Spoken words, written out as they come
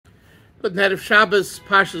Good night of Shabbos,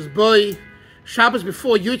 Parshas Boy, Shabbos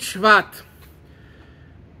before Yud Shevat,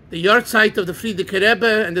 the yahrzeit of the Frierdiker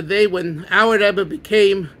Rebbe, and the day when our Rebbe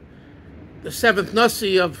became the seventh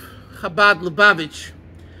Nasi of Chabad Lubavitch.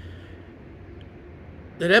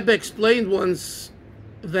 The Rebbe explained once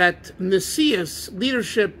that Nesias,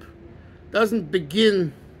 leadership, doesn't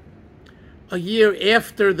begin a year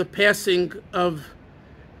after the passing of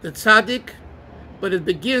the tzaddik, but it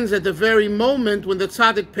begins at the very moment when the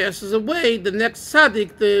tzaddik passes away. The next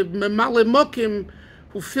tzaddik, the Memale Mokim,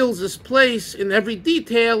 who fills his place in every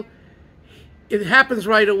detail, it happens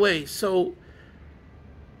right away. So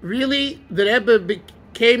really, the Rebbe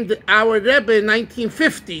became our Rebbe in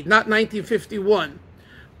 1950, not 1951.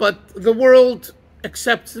 But the world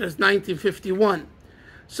accepts it as 1951.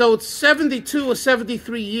 So it's 72 or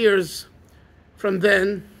 73 years from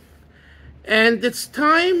then. And it's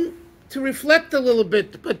time to reflect a little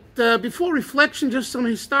bit. But before reflection, just some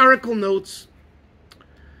historical notes.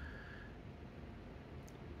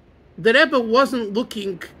 The Rebbe wasn't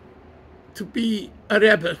looking to be a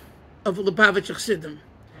Rebbe of Lubavitch Chassidim.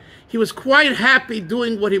 He was quite happy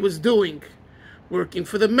doing what he was doing, working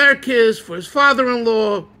for the Merkez, for his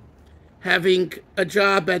father-in-law, having a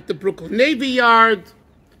job at the Brooklyn Navy Yard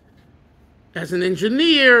as an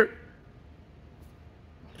engineer.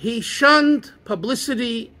 He shunned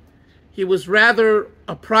publicity. He was rather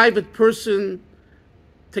a private person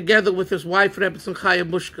together with his wife, Rebbe Chaya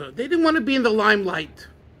Mushka. They didn't want to be in the limelight.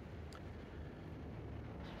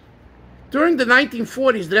 During the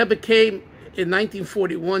 1940s, the Rebbe came in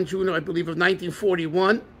 1941, June, I believe, of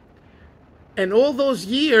 1941. And all those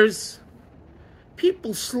years,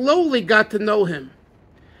 people slowly got to know him.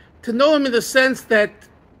 To know him in the sense that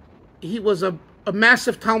he was a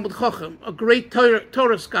massive Talmud Chacham, a great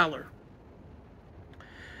Torah scholar,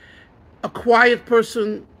 a quiet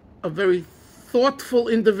person, a very thoughtful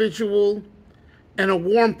individual, and a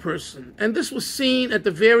warm person. And this was seen at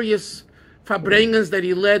the various Farbrengens that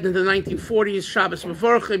he led in the 1940s, Shabbos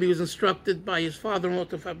Mevorchim. He was instructed by his father-in-law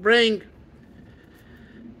to Farbreng.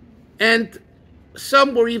 And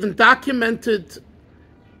some were even documented.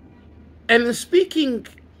 And in speaking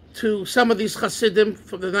to some of these Hasidim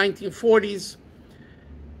from the 1940s,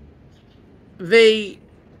 they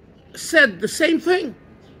said the same thing,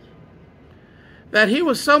 that he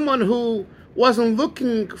was someone who wasn't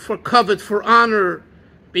looking for covet, for honor,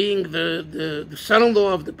 being the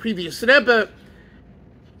son-in-law of the previous Rebbe.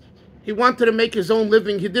 He wanted to make his own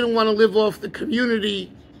living. He didn't want to live off the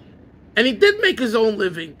community. And he did make his own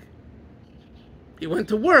living. He went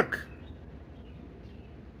to work.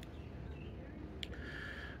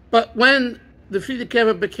 But when the Frierdiker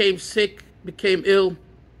Rebbe became sick, became ill,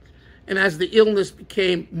 and as the illness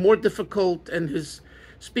became more difficult and his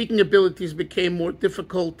speaking abilities became more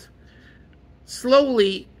difficult,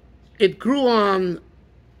 slowly it grew on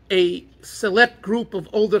a select group of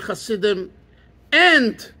older Hasidim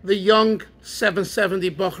and the young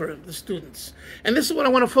 770 Bocharim, the students. And this is what I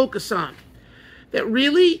want to focus on. That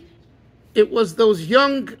really, it was those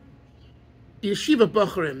young yeshiva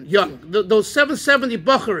Bocharim, those 770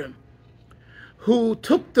 Bocharim, who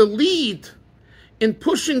took the lead in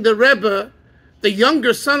pushing the Rebbe, the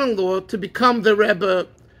younger son-in-law, to become the Rebbe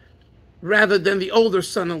rather than the older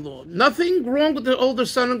son-in-law. Nothing wrong with the older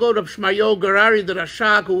son-in-law, Rav Shmayo Garari, the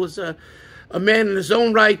Rashag, who was a man in his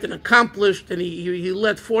own right and accomplished, and he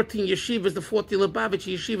led 14 yeshivas, the 14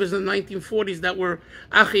 Lubavitch yeshivas in the 1940s that were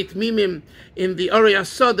Achet Mimim in the Arei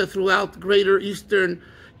Asada throughout the greater eastern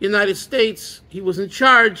United States. He was in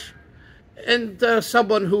charge, and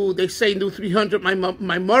someone who they say knew 300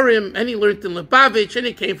 Maimorim, and he learned in Lubavitch, and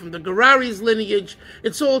he came from the Garari's lineage.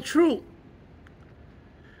 It's all true.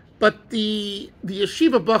 But the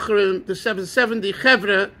yeshiva Bocharim, the 770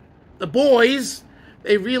 Chevra, the boys,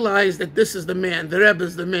 they realized that this is the man, the Rebbe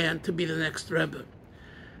is the man to be the next Rebbe.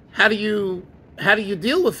 How do you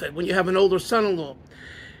deal with it when you have an older son-in-law?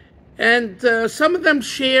 And some of them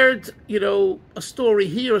shared, a story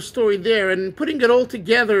here, a story there, and putting it all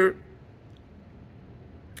together,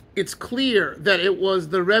 it's clear that it was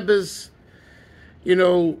the Rebbe's,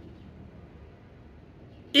 in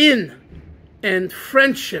and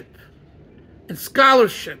friendship and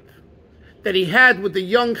scholarship that he had with the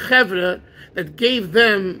young Chevra that gave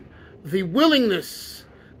them the willingness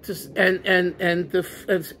to, and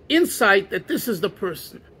the insight that this is the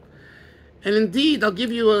person. And indeed, I'll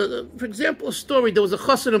give you, for example, a story. There was a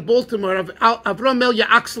chassid in Baltimore of Avram Elia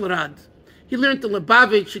Axelrad. He learned in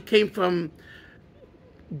Lubavitch. He came from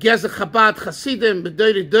Geza Chabad Chasidim,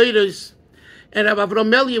 B'doire Doires. And Rabbi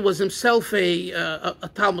Avram was himself a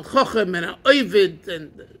Talmud Chochem and an Ovid,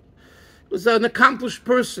 and was an accomplished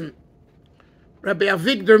person Rabbi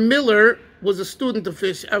Avigdar Miller was a student of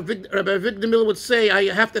his. Rabbi Avigdar Miller would say,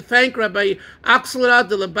 I have to thank Rabbi Axelrad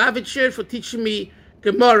the Lubavitcher for teaching me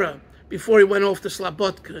Gemara before he went off to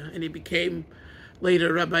Slobodka, and he became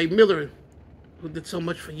later Rabbi Miller, who did so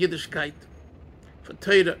much for Yiddishkeit, for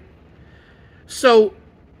Torah. So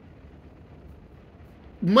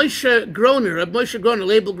Moshe Groner,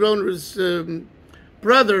 Label Groner's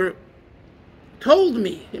brother, told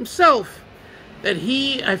me himself that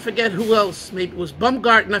he, I forget who else, maybe it was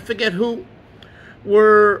Baumgarten, I forget who,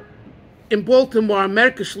 were in Baltimore,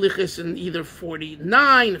 America Shlichus in either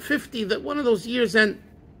 49, 50, that one of those years, or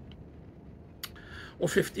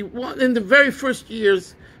 51, in the very first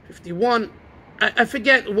years, 51, I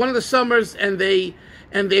forget, one of the summers, and they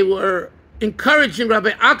were encouraging Rabbi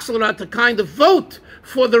Axelrad to kind of vote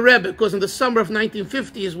for the Rebbe, because in the summer of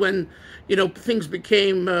 1950 is when, things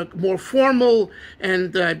became more formal,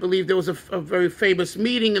 and I believe there was a very famous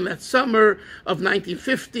meeting in that summer of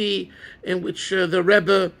 1950 in which the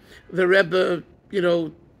Rebbe,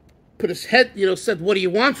 put his head, said, "What do you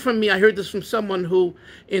want from me?" I heard this from someone who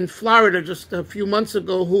in Florida just a few months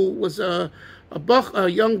ago, who was a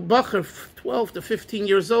young bacher, 12 to 15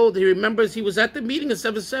 years old. He remembers he was at the meeting in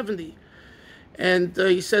 770. And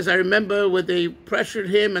he says, I remember when they pressured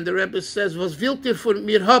him, and the Rebbe says, "Was wilt ihr von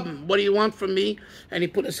mir haben? What do you want from me?" And he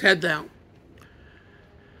put his head down.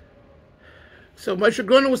 So Moshe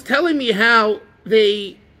Groner was telling me how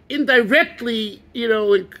they indirectly,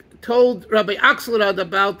 told Rabbi Axelrad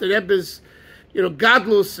about the Rebbe's,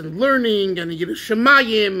 gadlus and learning, and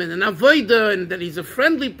Shemayim and an Avodah, and that he's a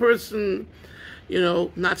friendly person,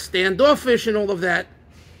 not standoffish and all of that.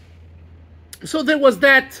 So there was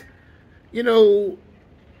that,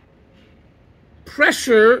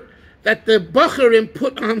 pressure that the Bacharim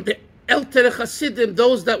put on the Elter Chasidim,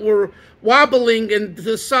 those that were wobbling and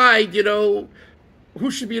decide, who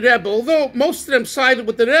should be Rebbe. Although most of them sided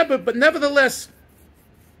with the Rebbe, but nevertheless,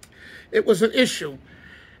 it was an issue.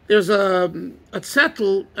 There's a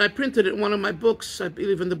zettel, I printed it in one of my books, I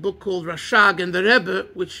believe in the book called Rashag and the Rebbe,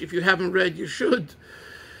 which if you haven't read, you should.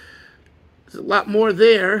 There's a lot more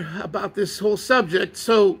there about this whole subject.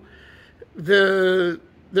 So the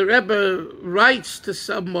Rebbe writes to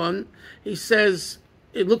someone, he says,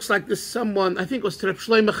 it looks like this someone, I think it was to Reb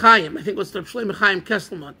Shlomo Chaim,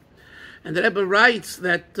 Kesselman. And the Rebbe writes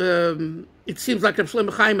that it seems like Reb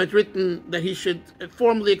Shlomo Chaim had written that he should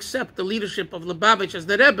formally accept the leadership of Lubavitch as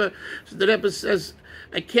the Rebbe. So the Rebbe says,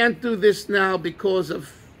 I can't do this now because of,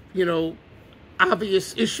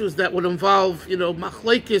 obvious issues that would involve,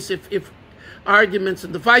 machlekes, if arguments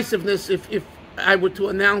and divisiveness, if I were to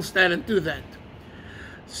announce that and do that.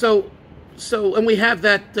 So, and we have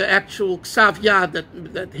that actual ksav yad,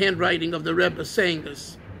 that handwriting of the Rebbe saying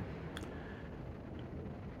this.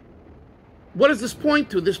 What does this point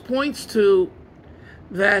to? This points to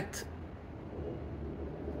that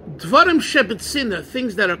dvarim shebetzina,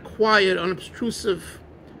 things that are quiet, unobtrusive,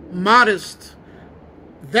 modest,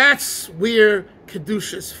 that's where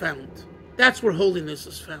kedusha is found. That's where holiness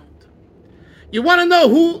is found. You want to know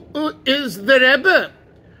who is the Rebbe?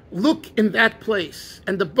 Look in that place.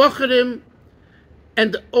 And the Bacharim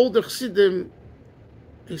and the older Chassidim,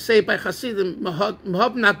 they say by Chassidim, they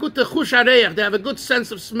have a good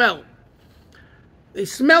sense of smell. They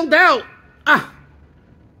smelled out,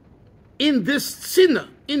 in this tzina,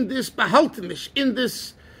 in this behaltenish, in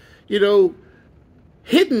this,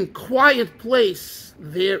 hidden, quiet place,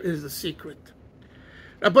 there is the secret.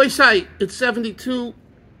 Rabbi say, it's 73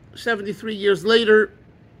 years later,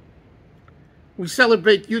 we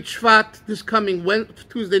celebrate Yud Shevat this coming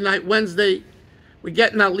Tuesday night, Wednesday. We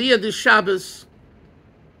get an Aliyah this Shabbos.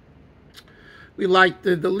 We light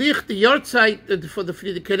the Licht, the Yortzeit for the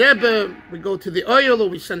Frierdiker Rebbe. We go to the Oyel, or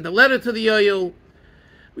we send a letter to the Oyel.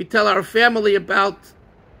 We tell our family about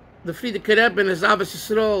the Frierdiker Rebbe and his Avos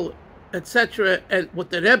Yisrael, etc., and what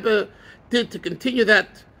the Rebbe did to continue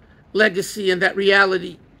that legacy and that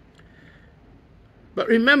reality. But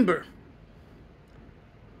remember,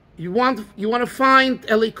 you want to find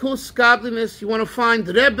Elikus, godliness, you want to find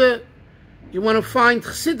Rebbe, you want to find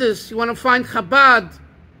Chasidus, you want to find Chabad.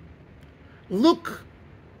 Look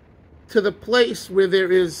to the place where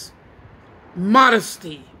there is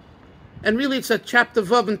modesty. And really it's a chapter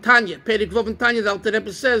Vav and Tanya. Perek Vav and Tanya, the Alter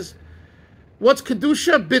Rebbe says, what's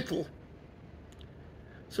Kedusha? Bittul.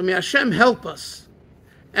 So may Hashem help us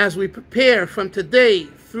as we prepare from today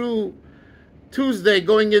through Tuesday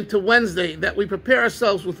going into Wednesday, that we prepare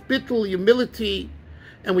ourselves with bittul, humility,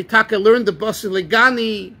 and we learn the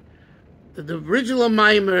Basilegani, the original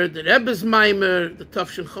Maimer, the Rebbe's Maimer, the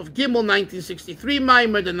Tafshin Chav Gimel 1963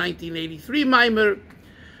 Maimer, the 1983 Maimer,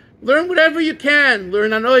 Learn whatever you can.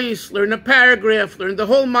 Learn an ois, learn a paragraph, learn the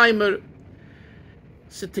whole mimer.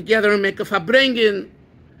 Sit together and make a fabrengen.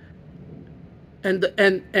 And the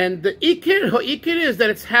ikir is that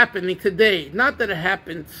it's happening today. Not that it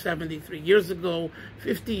happened 73 years ago,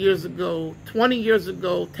 50 years ago, 20 years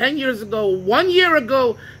ago, 10 years ago, 1 year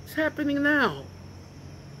ago. It's happening now.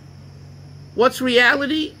 What's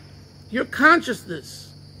reality? Your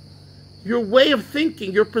consciousness, your way of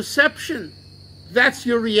thinking, your perception. That's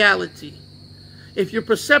your reality. If your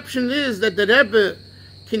perception is that the Rebbe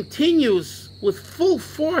continues with full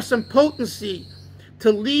force and potency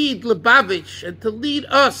to lead Lubavitch and to lead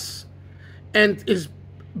us, and is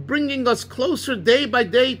bringing us closer day by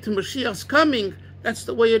day to Mashiach's coming, that's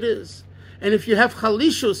the way it is. And if you have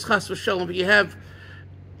chalishus, chas v'shalom, if you have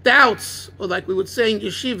doubts, or like we would say in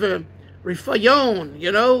yeshiva, rifayon,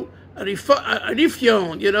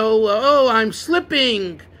 rifyon, oh, I'm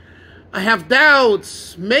slipping, I have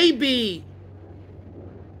doubts, maybe,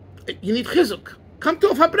 you need chizuk. Come to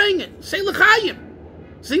a fabrengen, say l'chayim,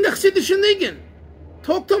 sing the Chasidus nigun.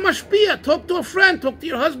 Talk to a mashpia, talk to a friend, talk to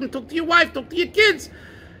your husband, talk to your wife, talk to your kids,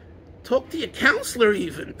 talk to your counselor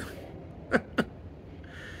even.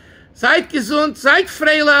 Seid gesund, seid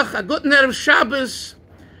freilich, a guten Erev Shabbos,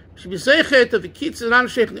 shebizechet, of the kids and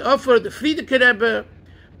ansheich the offer, the Friedeke Rebbe,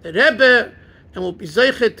 the Rebbe, and we'll be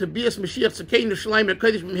zeichet to be as Mashiach Tzakenu Shalayim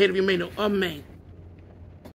HaKodesh B'mheir V'Yimenu. Amen.